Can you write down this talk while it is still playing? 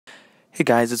Hey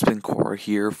guys, it's been Cora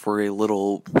here for a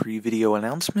little pre-video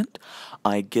announcement.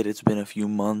 I get it's been a few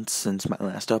months since my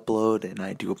last upload, and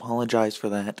I do apologize for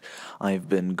that. I've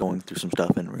been going through some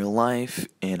stuff in real life,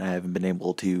 and I haven't been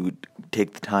able to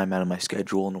take the time out of my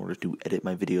schedule in order to edit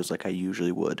my videos like I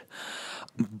usually would.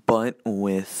 But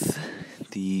with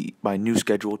my new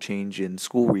schedule change in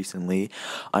school recently,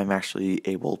 I'm actually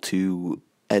able to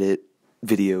edit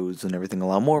videos and everything a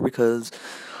lot more because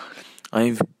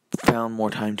I've found more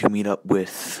time to meet up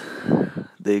with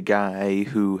the guy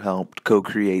who helped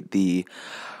co-create the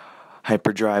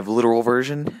hyperdrive literal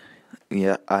version.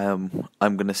 Yeah, I'm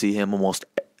gonna see him almost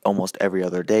every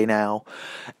other day now,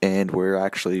 and we're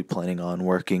actually planning on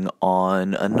working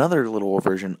on another literal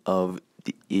version of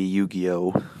the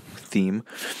Yu-Gi-Oh theme.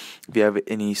 If you have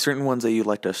any certain ones that you'd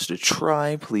like us to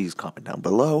try, please comment down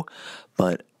below.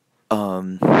 But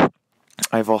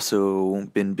I've also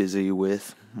been busy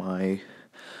with my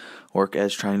work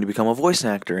as trying to become a voice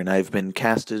actor, and I've been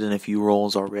casted in a few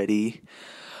roles already.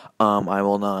 I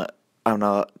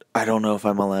don't know if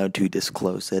I'm allowed to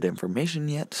disclose that information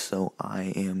yet, so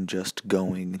I am just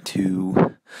going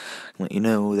to let you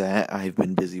know that I've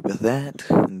been busy with that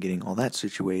and getting all that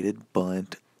situated,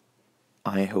 but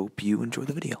I hope you enjoy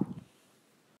the video.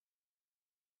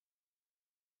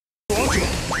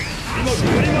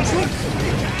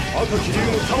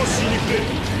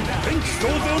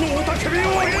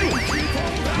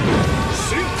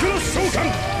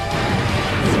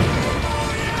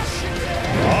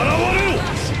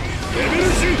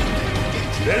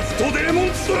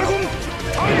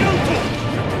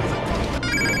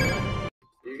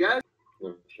 You guys?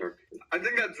 No, Shark. I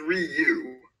think that's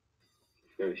Ryu.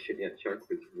 No shit, yeah, Shark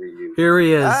was Ryu. Here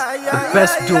he is, the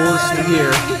best duelist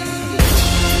here.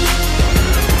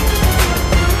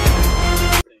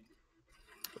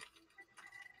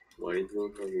 Why is he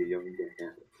look like a young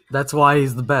cat? That's why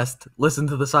he's the best. Listen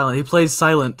to the silent. He plays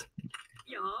silent.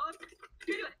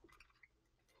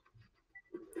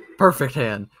 Perfect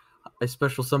hand. I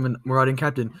special summon Marauding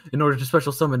Captain in order to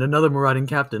special summon another Marauding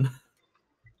Captain.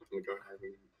 Without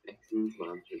having X's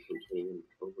monsters from turning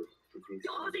over.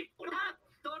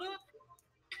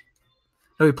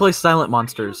 No, he plays silent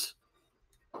monsters.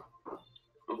 Oh,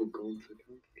 gold.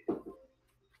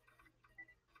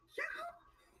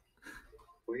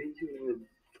 Where did you even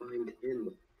find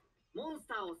him?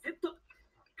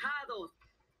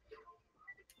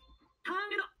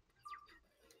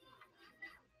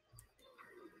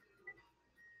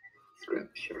 Scrap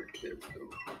Shark, there we go.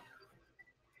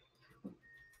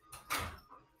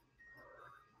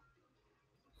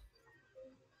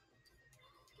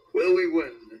 Will we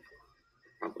win?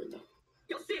 Probably not.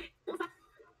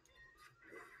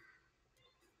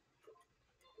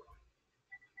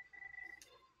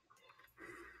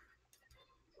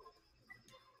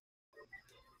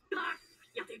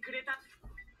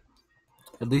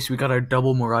 At least we got our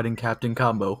double Marauding Captain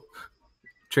combo.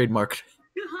 Trademarked.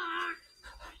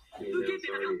 I mean, that was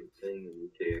already a thing in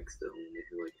KX though, when they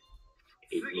had like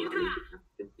 8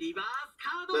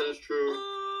 monsters. That is true.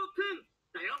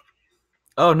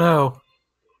 Oh no.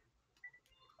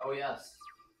 Oh yes.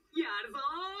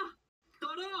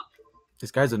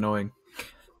 This guy's annoying.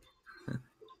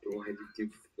 Why did you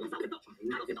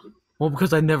find him? Well,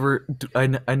 because I never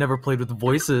played with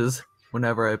voices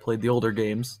whenever I played the older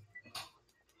games.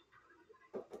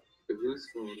 Whose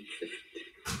phone is it?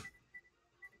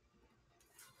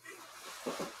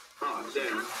 Oh,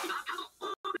 damn.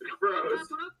 It froze.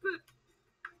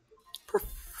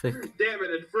 Perfect. Damn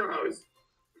it, it froze.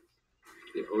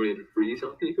 They already freeze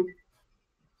on you?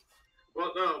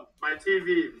 Well, no, my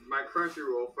TV, my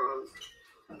Crunchyroll froze.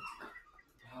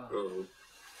 Oh.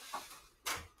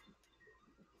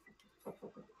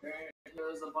 There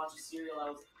was a bunch of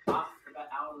cereal I got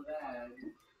out of the bag.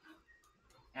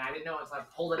 And I didn't know it, so I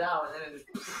pulled it out and then it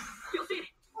just...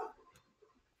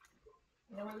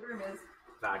 You know where the room is?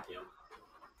 Vacuum.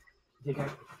 He's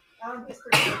recording.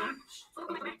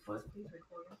 What? He's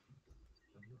recording.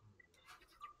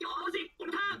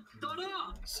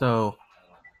 So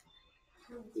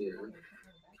Yeah.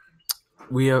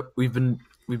 we've been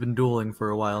dueling for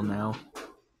a while now,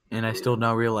 and I still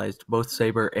now realized both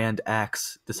Saber and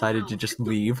Axe decided to just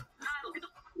leave.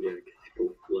 Yeah, because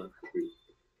both left. I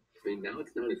mean, now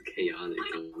it's not as chaotic.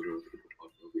 I don't know if people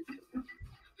talk over each other.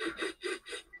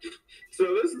 So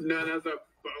this nun has a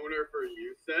boner for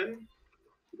you, then?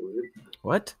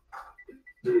 What?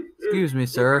 Excuse me,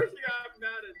 sir. First you got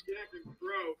mad at Jack and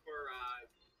Crow for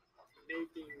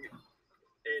making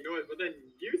a noise, but then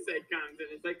Yusei comes and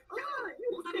it's like,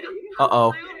 Uh-oh.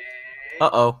 okay.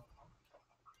 Uh-oh.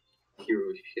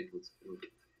 Hero shit was food.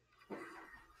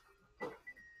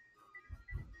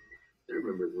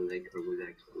 remember when that card was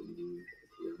actually used.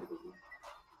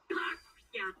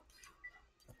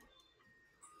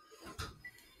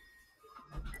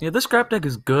 Yeah, this scrap deck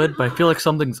is good, but I feel like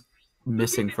something's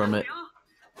missing from it.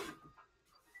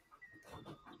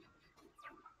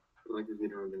 Like if you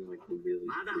don't have like a really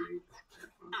great.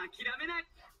 諦めない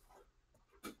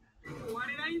終わ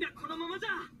れないんだこのままじゃ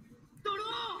ドロ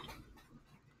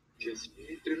ー Just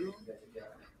through.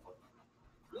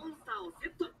 モンスターをセ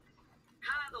ットカ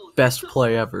ードを Best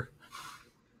play ever.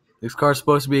 This card's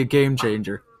supposed to be a game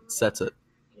changer. Sets it.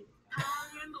 タ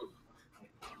ーンエンド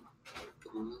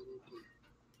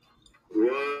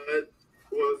What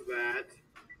was that?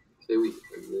 Say we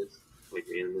end this, like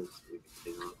end this, we can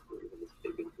hang off, we're gonna just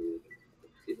dig into it.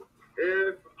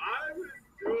 If I was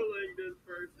dueling this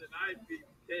person, I'd be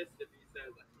pissed if he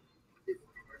says like, this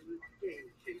part of the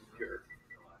game changer.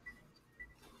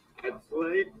 I'd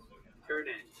play, turn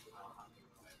in.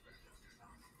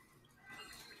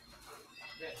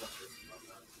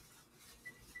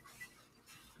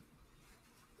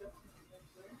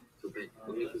 So Ben,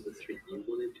 let me put this straight. You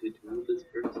wanted to duel this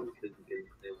person because you can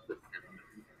play with the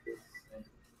sound.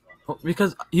 Well,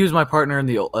 because he was my partner in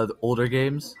the older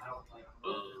games.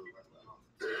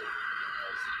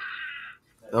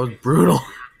 That was brutal.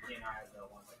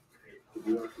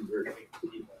 You are converted.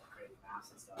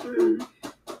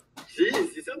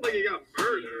 Jeez, you sound like you got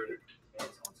murdered.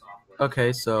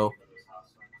 Okay, so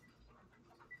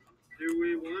Do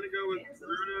we want to go with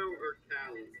Bruno or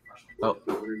Callie? Oh. If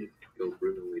we wanted to go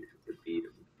Bruno, we'd have to beat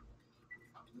him.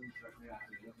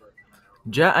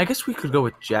 Jack. I guess we could go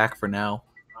with Jack for now.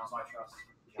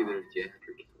 Either Jack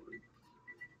or Kelly.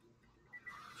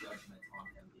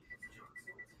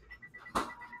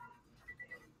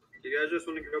 Do you guys just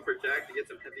want to go for Jack to get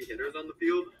some heavy hitters on the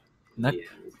field? Next, Yeah,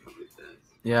 that's probably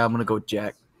best. yeah, I'm gonna go with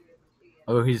Jack.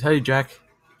 Oh, he's hey Jack.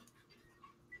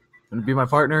 Gonna be my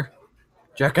partner,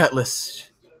 Jack Atlas.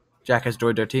 Jack has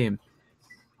joined our team.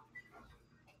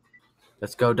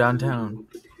 Let's go downtown.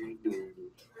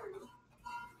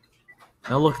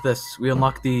 Now look at this. We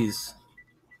unlock these.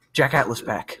 Jack Atlas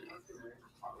pack.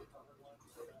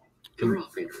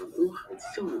 Dropping her. Wow, it's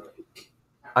so.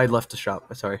 I left the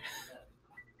shop. Sorry.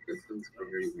 That sounds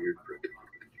very weird for a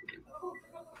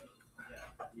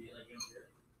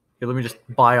Here, let me just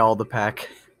buy all the pack.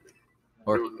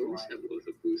 Or No, I wish that was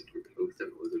a booster. I wish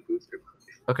that was a booster box.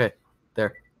 okay,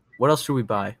 there. What else should we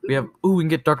buy? We have. Ooh, we can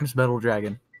get Darkness Metal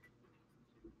Dragon,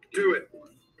 Do it.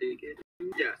 Take it.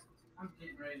 Yes.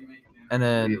 and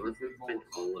then Okay, let's not spend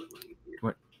all that money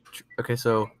here. okay,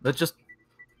 so let's just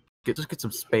get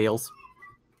some spales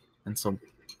and some.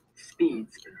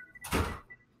 Speeds.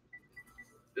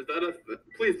 Is that a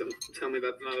please don't tell me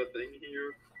that's not a thing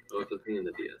here. Oh, it's a thing in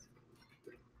the DS.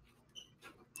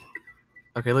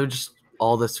 Okay, let me just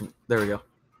all this. There we go.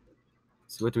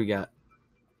 So what do we got?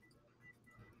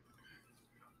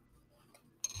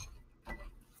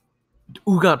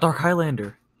 Ooh, we got Dark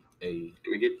Highlander. Hey,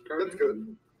 do we get That's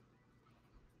good.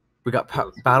 We got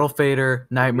Battle Fader,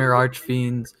 Nightmare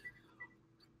Archfiends.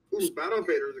 Ooh, Battle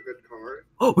Fader is a good card.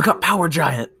 Oh, we got Power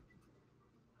Giant.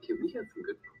 Okay, we have some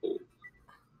good pulls.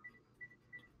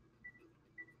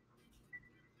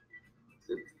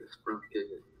 Since the sprocket.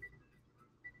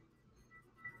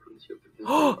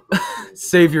 Oh,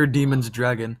 Savior Demon's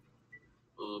Dragon.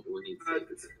 Oh, but we need Uh,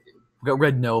 Saber. We got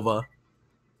Red Nova.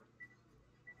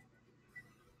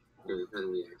 No,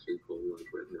 then we actually pull like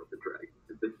Red Nova Dragon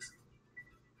for this.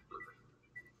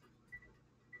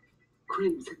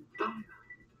 Crimson Fire.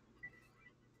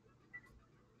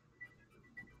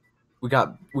 We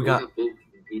got have both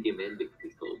medium and big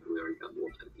pistol. We already got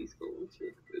multi-pistol, which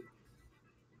is good.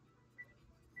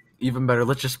 even better.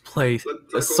 Let's just play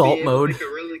Let's assault be able to mode. Make a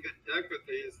really good deck with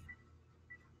these.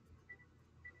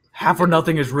 Half or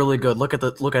nothing is really good. Look at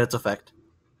its effect.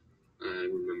 I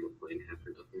remember playing half or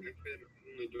nothing.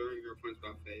 Only during your opponent's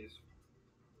battle phase.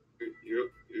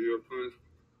 Your opponent's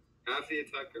half the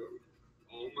attack of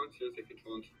all monsters they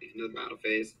control until the end of the battle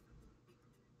phase.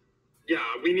 Yeah,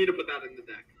 we need to put that in the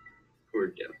deck. We're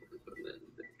definitely putting that in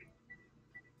the deck.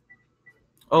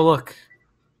 Oh look,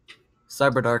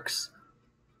 Cyberdarks.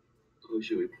 Oh,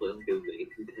 should we play like a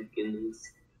Vayne deck in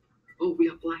this? Oh, we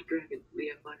have Black Dragon. We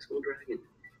have Black Skull Dragon.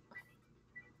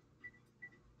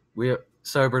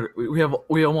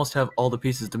 We almost have all the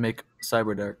pieces to make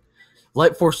Cyberdark.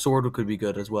 Light Force Sword could be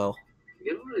good as well. We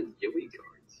get a lot of Yowie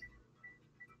cards.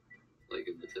 Like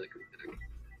in the second deck.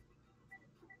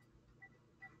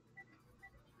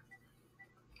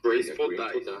 Graceful We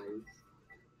got dice.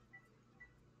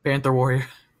 Panther Warrior,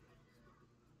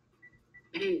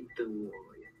 And the Warrior.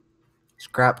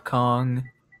 Scrap Kong,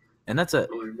 and that's it.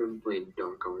 Oh, I remember playing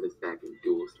Dark Artist back in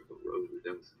Duelist of the Rose. That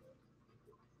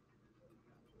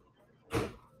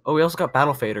Oh, we also got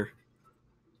Battle Fader.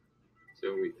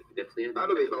 So we definitely had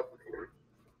That'll be Battle helpful. Fader.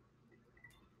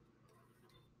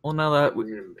 Well, now that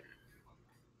Definitely had him back.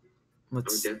 I would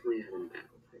let's. definitely had him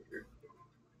Battle Fader.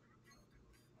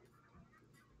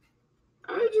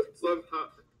 I just love how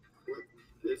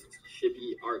this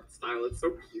chibi art style. It's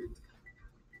so cute.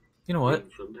 You know I what?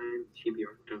 mean, sometimes chibi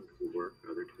art doesn't work.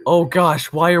 Other times. Oh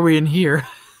gosh, why are we in here?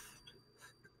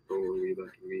 Oh, are we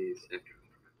about to be second?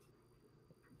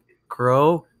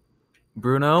 Crow,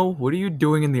 Bruno, what are you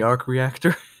doing in the arc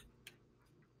reactor?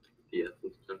 Yeah,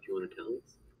 what stuff you want to tell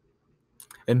us?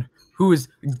 And who is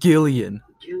Gillian?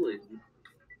 Gillen.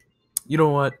 You know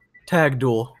what? Tag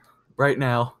duel right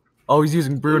now. Oh, he's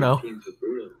using Bruno. Teams with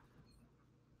Bruno.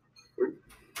 We're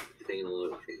saying a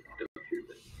lot of things stuff here,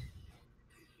 but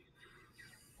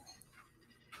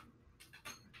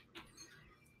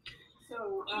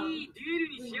So, いいデュエル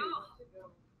にしよう。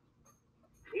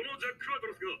このジャック・アト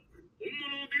ラスが本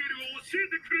物のデュエルを教え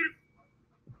てくれる。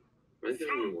 I think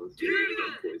everyone wants to hear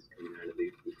that voice coming out of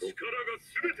these people. 力が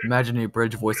全て。 Imagine any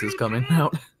bridge voices coming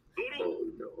out. ドロー。 Oh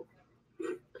no.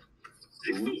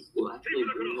 ジグ Ooh, ソー。 well, テー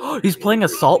ブルだから。 He's playing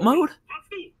assault mode? 発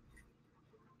動。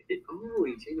 Oh,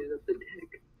 he changes up the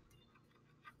deck.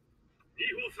 二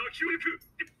歩先を行く。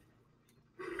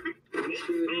 What モン is ス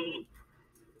ター she を。 doing?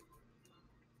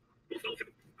 モンスターをセッ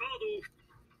ト。カードを。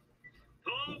タ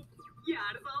ーン。 や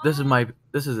るぞ。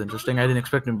 This is interesting. I didn't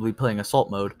expect him to be playing assault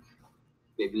mode.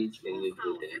 Maybe he changes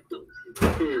the deck. カー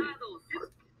ドをセット。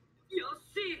よ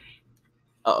し。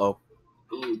 Uh-oh.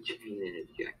 Oh, Chain and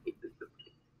Jackie.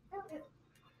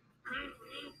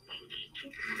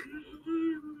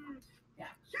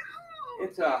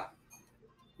 It's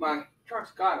my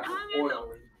truck's got an oil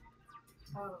leak,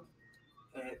 oh,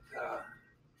 and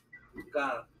it's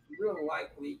got a real light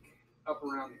leak up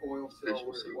around the oil seal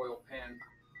where the oil pan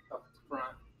up the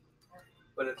front.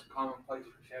 But it's commonplace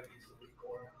for Chevys to leak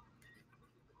oil.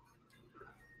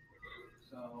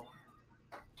 So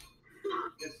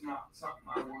it's not something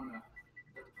I want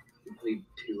We played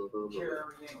two of to them. tear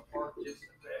everything apart just to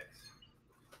fix.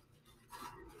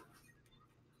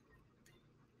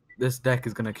 This deck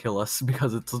is gonna kill us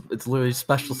because it's literally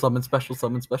special summon, special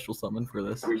summon, special summon for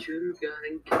this. We should have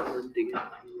gotten Kellen to get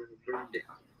to burn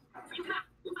down.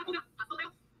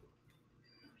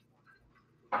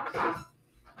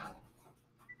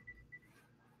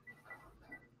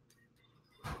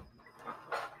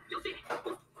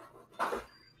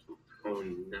 Oh,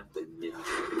 not the ninja.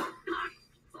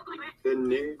 The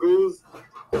Ningles.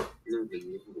 No, the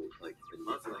ninja, like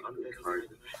the card.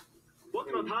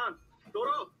 僕のターン。ド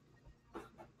ロー。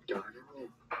 Darn.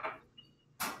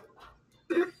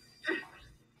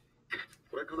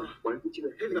 これかな。 Why would you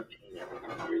have a pain out of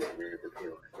your never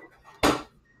feel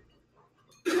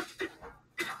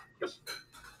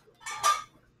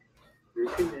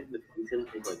He's gonna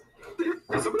take like.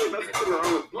 Is somebody messing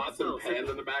around with pots and pans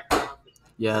in the background?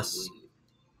 Yes.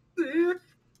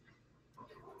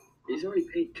 He's already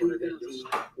paid 2,000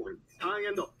 points. ターンエ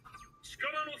ンド。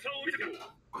力の差を見せてよ。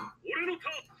俺のタ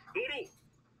ーン。ドロー。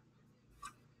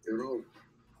 They're all.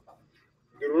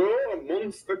 Draw a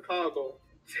monster card.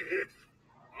 現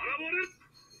れ。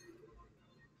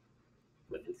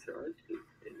 But it's hard to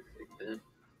like that.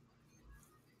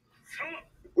 さあ。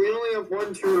 We only have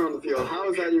one tuner on the field. How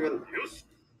is that even? よし。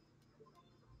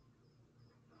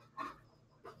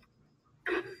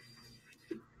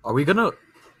 Are we gonna...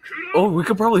 Oh, we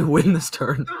could probably win this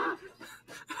turn.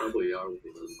 Probably are with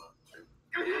the monster.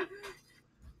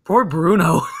 Poor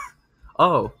Bruno.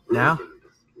 Oh, now?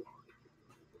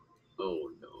 Oh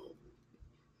no.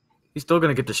 He's still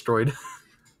gonna get destroyed.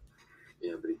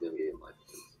 Yeah, but he's gonna get life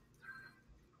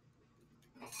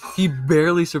points. He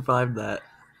barely survived that.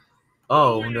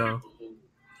 Oh, no.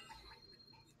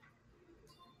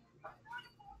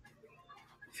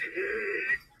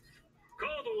 カー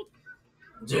ドを。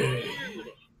ジェー。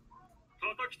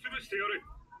叩き潰してやれ。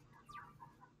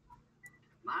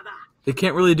まだ。 They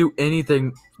can't really do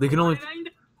anything. They can only... ないん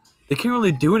だ。 They can't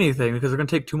really do anything because they're gonna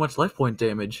take too much life point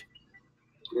damage.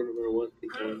 No matter what, they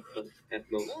can't at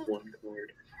most one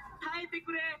card. 耐えて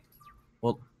くれ。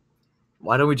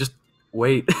 Why don't we just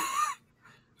wait?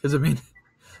 Because, I mean,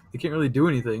 they can't really do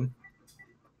anything.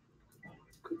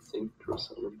 Could think for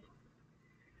someone.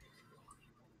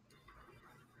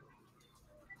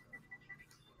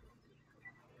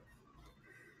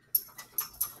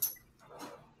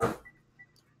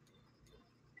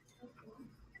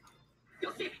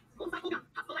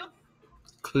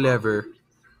 Clever.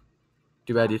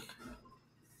 Too bad it.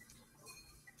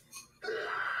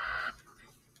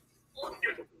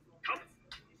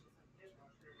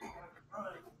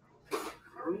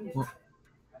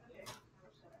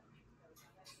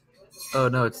 Oh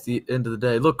no, it's the end of the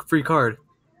day. Look, free card.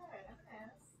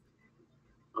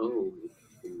 Oh,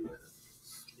 in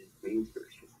Queen's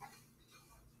version.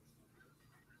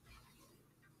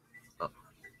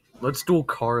 Let's duel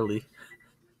Carly.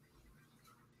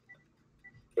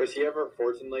 Does she ever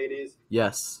fortune ladies?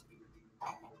 Yes.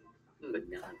 But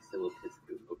now I'm still pissed.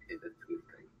 Okay, that's a good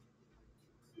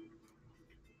thing.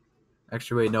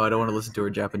 Actually, wait, no, I don't want to listen to her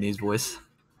Japanese voice.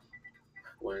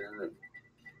 Why not?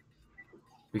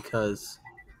 Because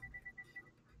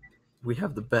we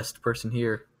have the best person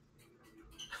here.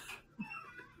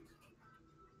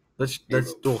 Let's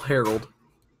duel Harold.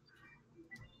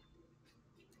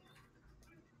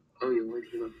 Oh, you only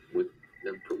team up with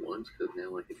them for once? Because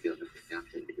now I can feel like the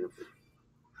captain to go with.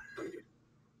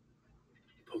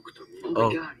 Oh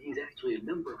my god, he's actually a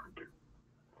number hunter.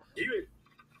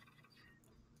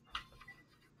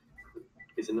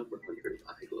 He's a number hunter. His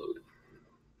eye glowed.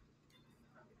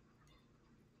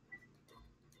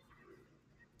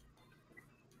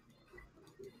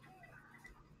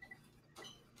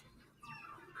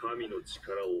 I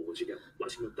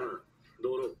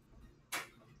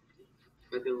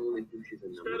don't only think he's a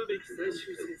number hunter.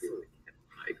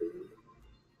 Eye glowed.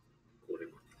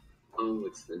 Oh,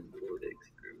 it's the Nordics.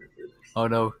 I remember this. Oh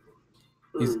no.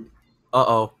 He's.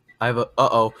 Uh-oh. I have a.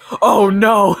 Uh-oh. Oh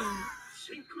no!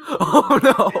 Oh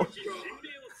no!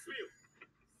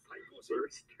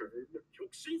 First turn.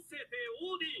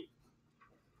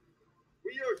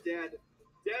 We are dead.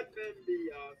 Dead men be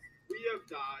us. We have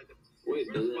died. Wait,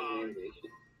 We're does that fine. animation?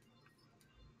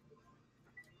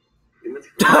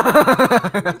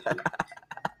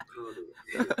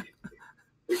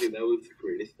 Okay, that was the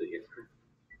greatest thing ever.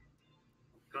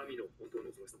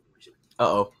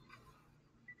 Uh-oh.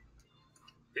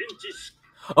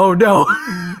 Oh no!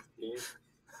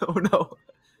 Oh no.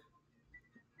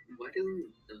 Why doesn't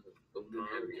Omen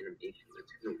have an animation?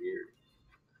 That's kind of weird.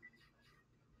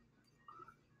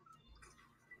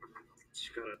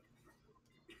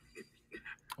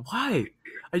 Why?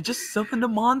 I just summoned a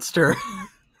monster.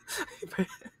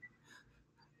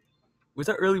 Was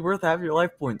that really worth half your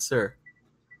life points, sir?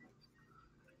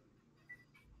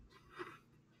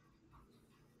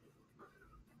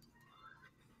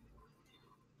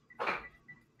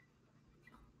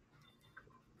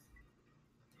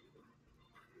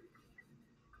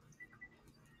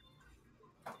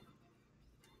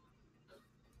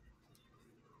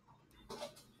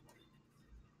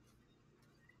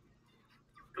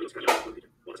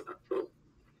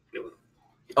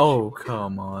 Oh,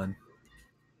 come on.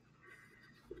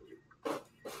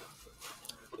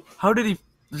 How did he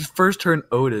first turn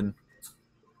Odin?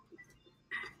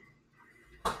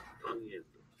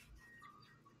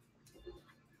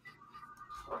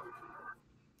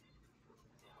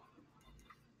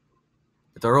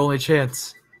 It's our only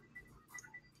chance.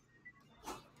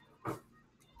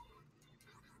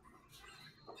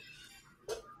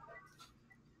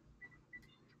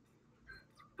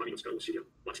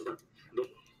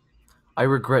 I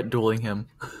regret dueling him.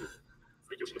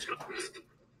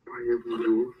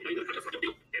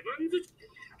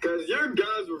 Because you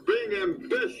guys were being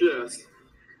ambitious.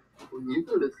 Well, you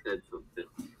could have said something.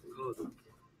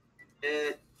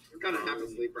 I'm kind of half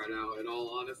asleep right now, in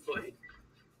all honesty.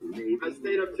 Maybe. I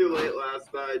stayed up too late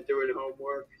last night doing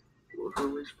homework. Well, how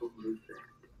much fun was that?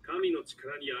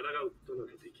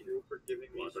 For giving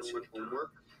me so much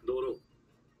homework.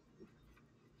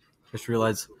 Just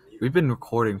realized we've been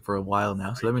recording for a while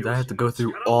now, so that means I have to go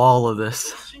through all of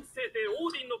this.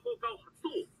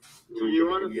 Do you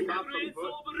want to stop the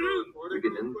We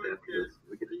can end it after this.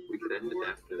 We could end it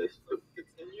after this.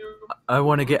 I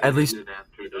want to get at least. End it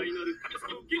after this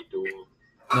duel.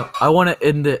 No, I want to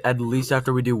end it at least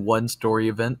after we do one story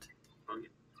event.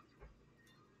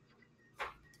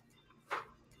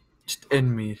 Just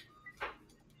end me.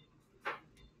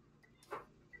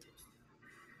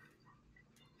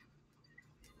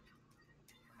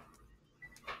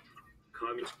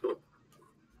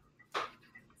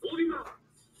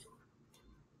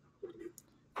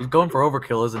 He's going for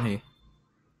overkill, isn't he?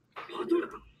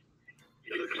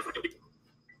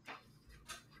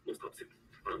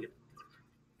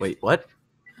 Wait, what?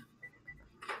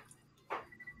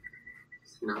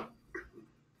 No.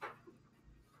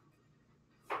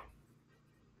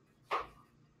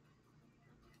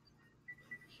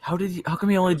 How did he? How come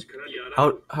he only?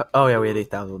 How oh yeah, we had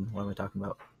 8,000. What am I talking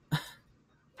about?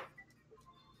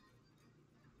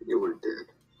 You were dead.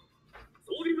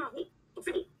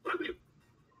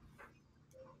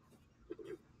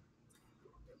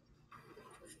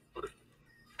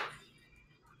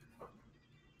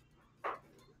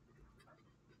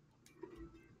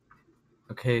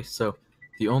 Okay, so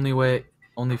the only way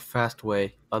only fast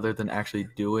way, other than actually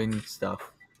doing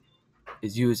stuff,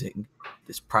 is using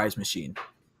this prize machine.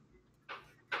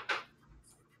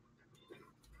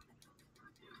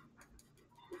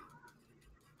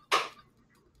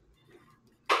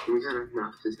 We gotta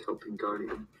not just helping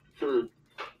Guardian.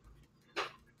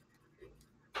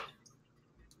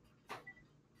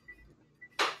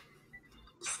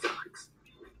 Sucks.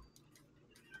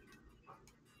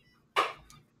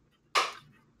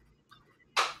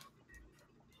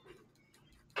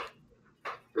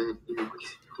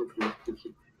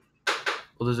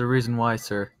 Well, there's a reason why,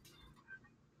 sir.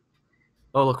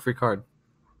 Oh, look, free card.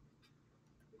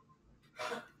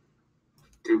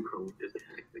 Dude, bro, just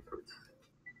hack the cards.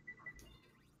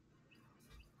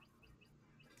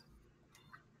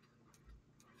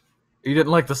 You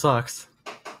didn't like the socks.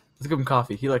 Let's give him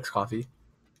coffee. He likes coffee.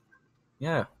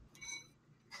 Yeah.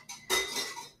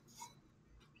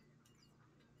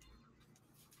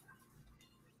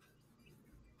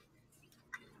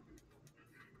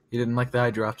 He didn't like the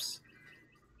eye drops.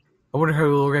 I wonder how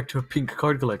he'll react to a pink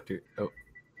card collector. Oh.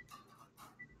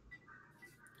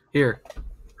 Here.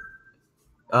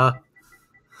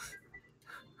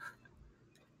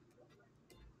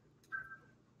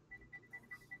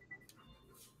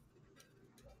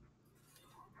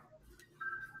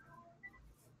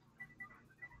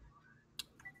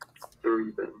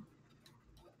 Three then.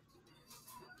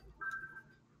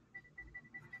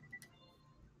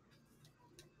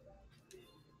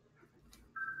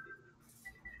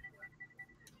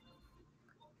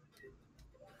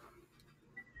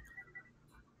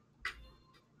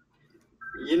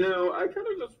 You know, I kind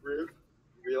of just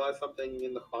realized something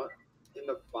in the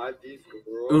 5D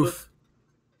world. Oof.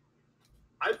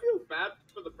 I feel bad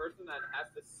for the person that has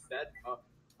to set up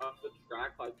the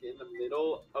track like in the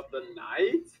middle of the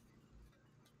night.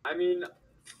 I mean,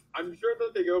 I'm sure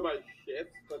that they go by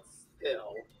shifts, but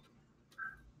still.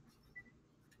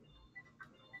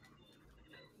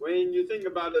 When you think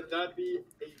about it, that'd be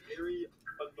a very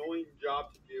annoying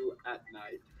job to do at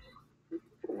night.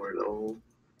 Or no.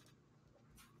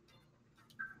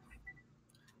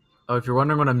 Oh, if you're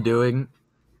wondering what I'm doing,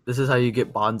 this is how you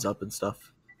get bonds up and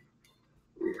stuff.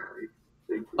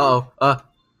 Yeah. Uh-oh.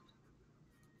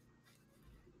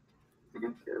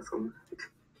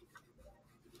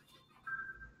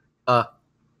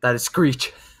 That is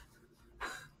Screech.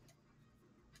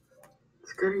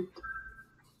 Screech.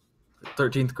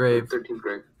 13th grave. 13th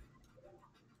grave.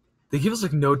 They give us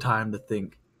like no time to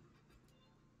think.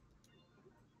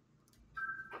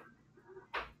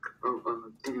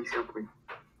 Oh, DD sampling.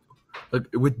 Look,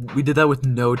 we did that with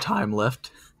no time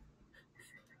left.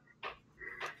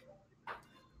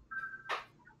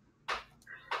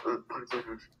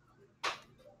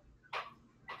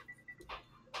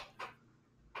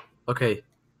 Okay,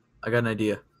 I got an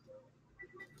idea.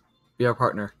 Be our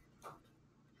partner.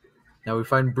 Now we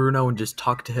find Bruno and just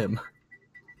talk to him.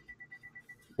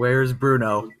 Where's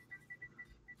Bruno?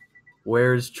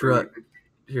 Where's Trudge?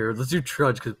 Here, let's do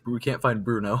Trudge because we can't find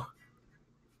Bruno.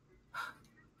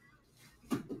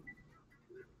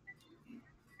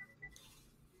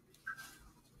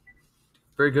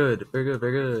 Very good, very good,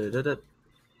 very good. Da-da.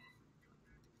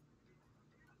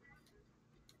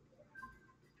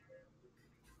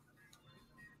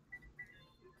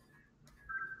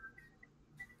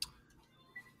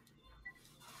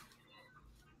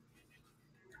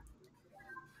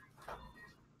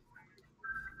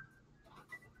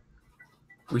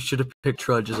 We should have picked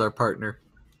Trudge as our partner.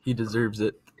 He deserves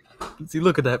it. See,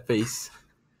 look at that face.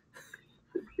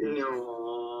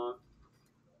 No.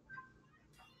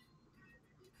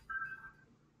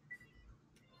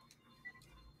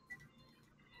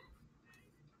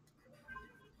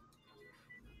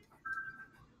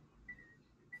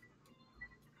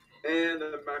 And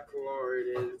the McLord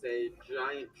is a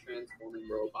giant transforming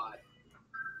robot.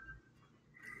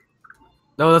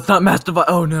 No, that's not Mastivi.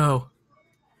 Oh no.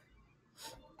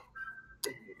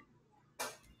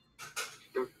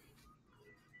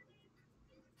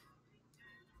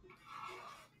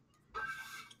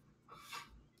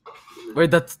 Wait,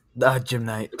 that's Gym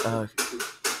Knight. I'm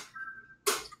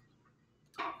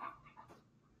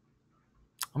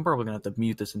probably gonna have to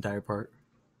mute this entire part.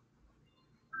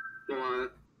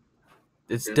 What?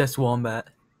 It's Des Wombat.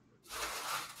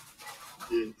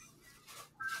 Yes.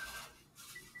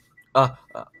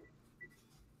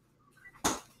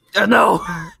 No!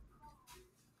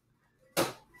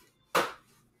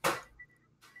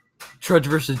 Trudge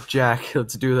versus Jack.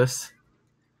 Let's do this.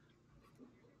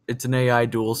 It's an AI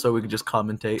duel, so we can just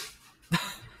commentate.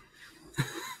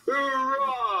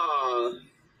 Hoorah!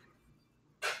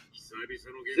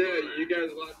 So, you guys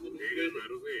watching any good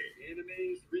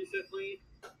animes recently?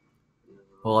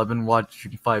 Well, I've been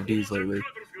watching 5Ds lately.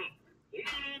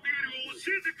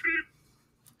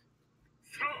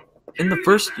 In the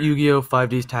first Yu-Gi-Oh!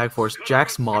 5D's Tag Force,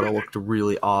 Jack's model looked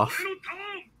really off.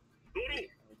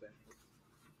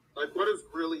 Like, what is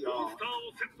really off?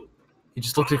 He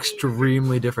just looked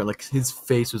extremely different, like his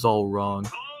face was all wrong.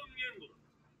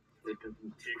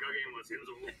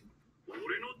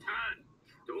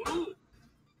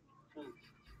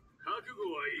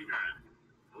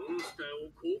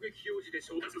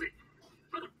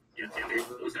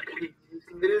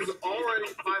 It is already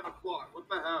 5 o'clock. What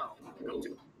the hell?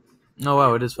 Oh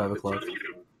wow, it is 5 o'clock.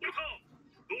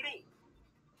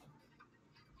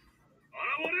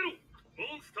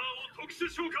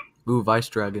 Ooh, Vice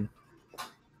Dragon.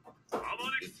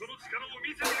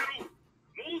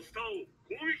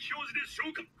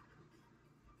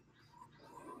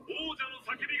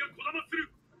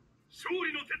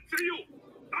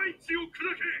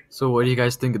 So what do you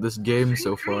guys think of this game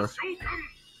so far?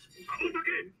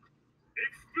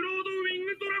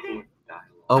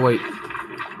 Oh wait.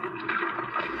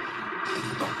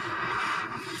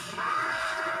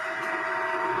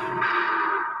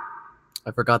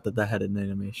 I forgot that had an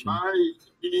animation. My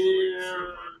dear.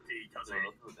 My dear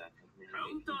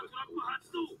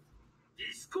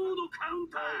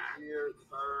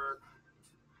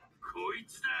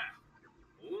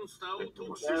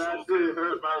sir. That actually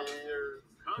hurt my ears.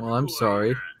 Well, I'm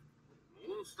sorry.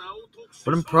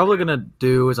 What I'm probably gonna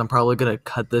do is I'm probably gonna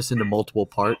cut this into multiple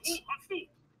parts. Especially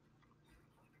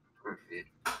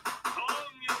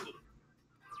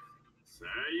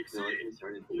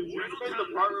the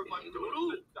part of like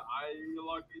the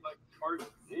dialogue be like part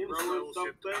 0 or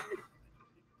something.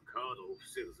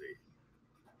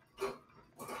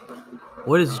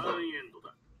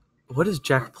 What is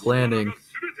Jack planning?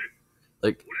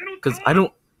 Like, cause I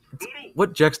don't.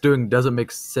 What Jack's doing doesn't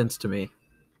make sense to me.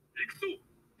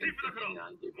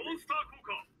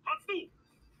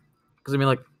 Cause I mean,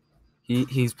 like,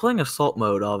 he's playing assault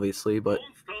mode, obviously, but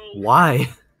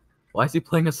why? Why is he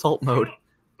playing assault mode?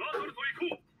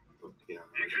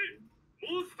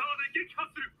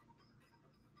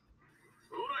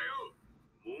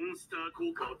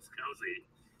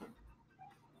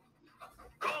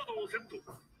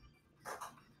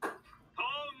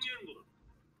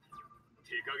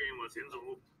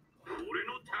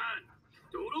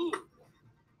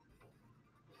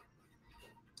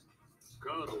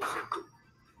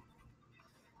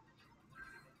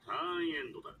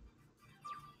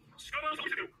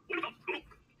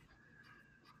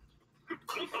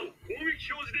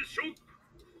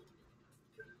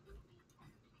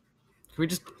 Can we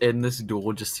just end this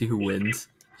duel, just see who wins?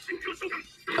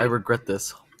 I regret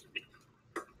this.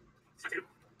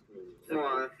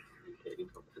 Why?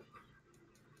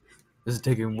 This is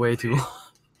taking way too long.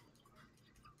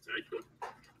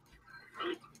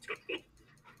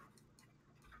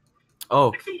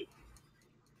 Oh.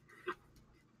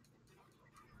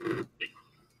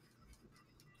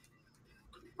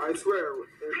 I swear,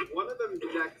 if one of them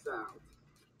checks out.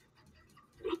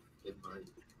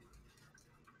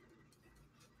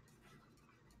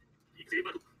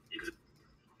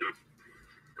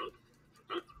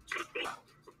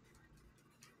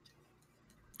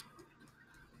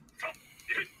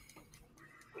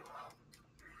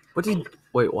 What did?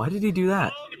 Wait, why did he do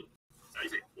that?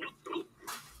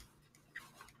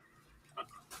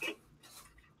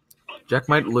 Jack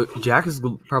might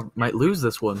might lose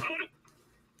this one.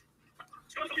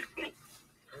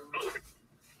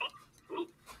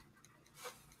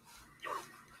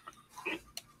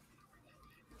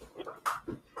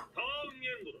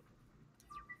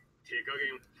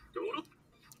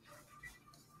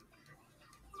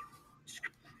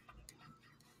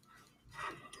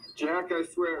 Jack, I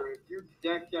swear, if you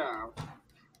deck out.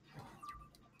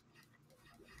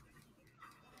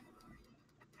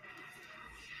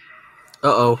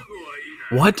 Uh-oh.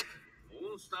 What?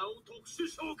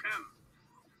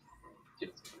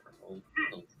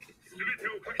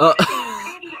 Oh,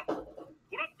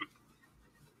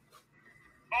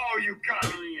 you got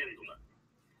it.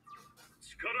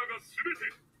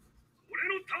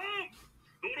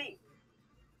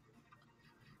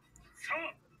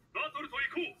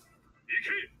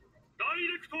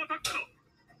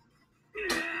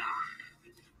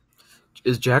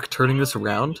 Is Jack turning this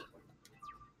around?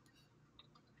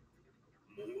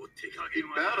 He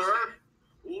better.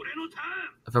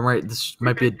 If I'm right, this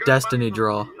might be a destiny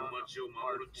draw.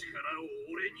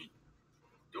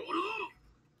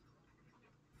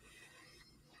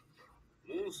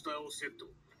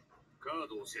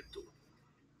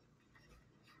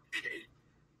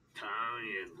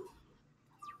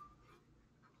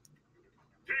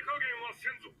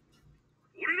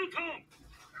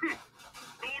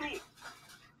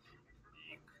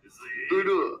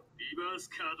 る。リバース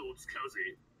カードを使う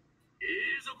ぜ。永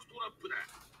続トラップだ。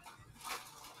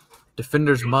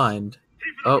 Defender's Mind. テ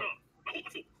ープだ Oh. から魔法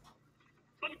発動。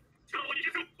バブ、力を逃げ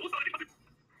せろ。どうされていません。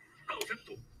カードセッ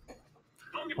ト。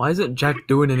 Why isn't Jack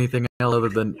doing anything else other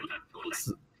than...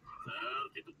 さ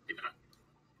てと出たな。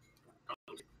カー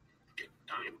ドセット。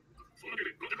ターン。そんだけで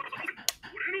ロジャーから出せ。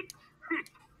俺の。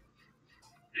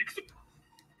行くぞ。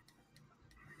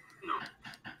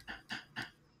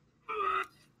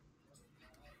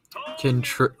Can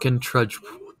Trudge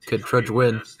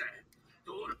win?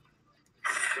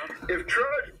 If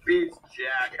Trudge beats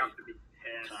Jack, I'm gonna be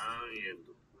pissed.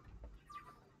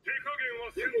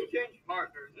 You can change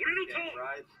partners again,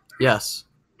 right? Yes.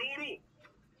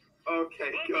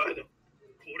 Okay, good.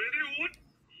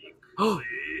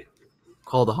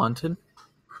 Call the Haunted?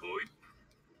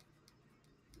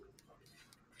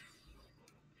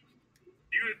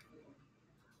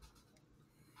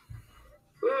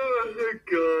 Oh, thank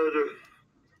God.